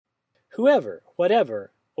Whoever,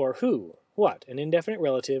 whatever, or who, what, an indefinite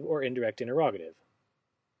relative or indirect interrogative.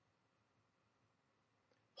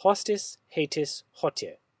 Hostis, hetis,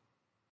 hote.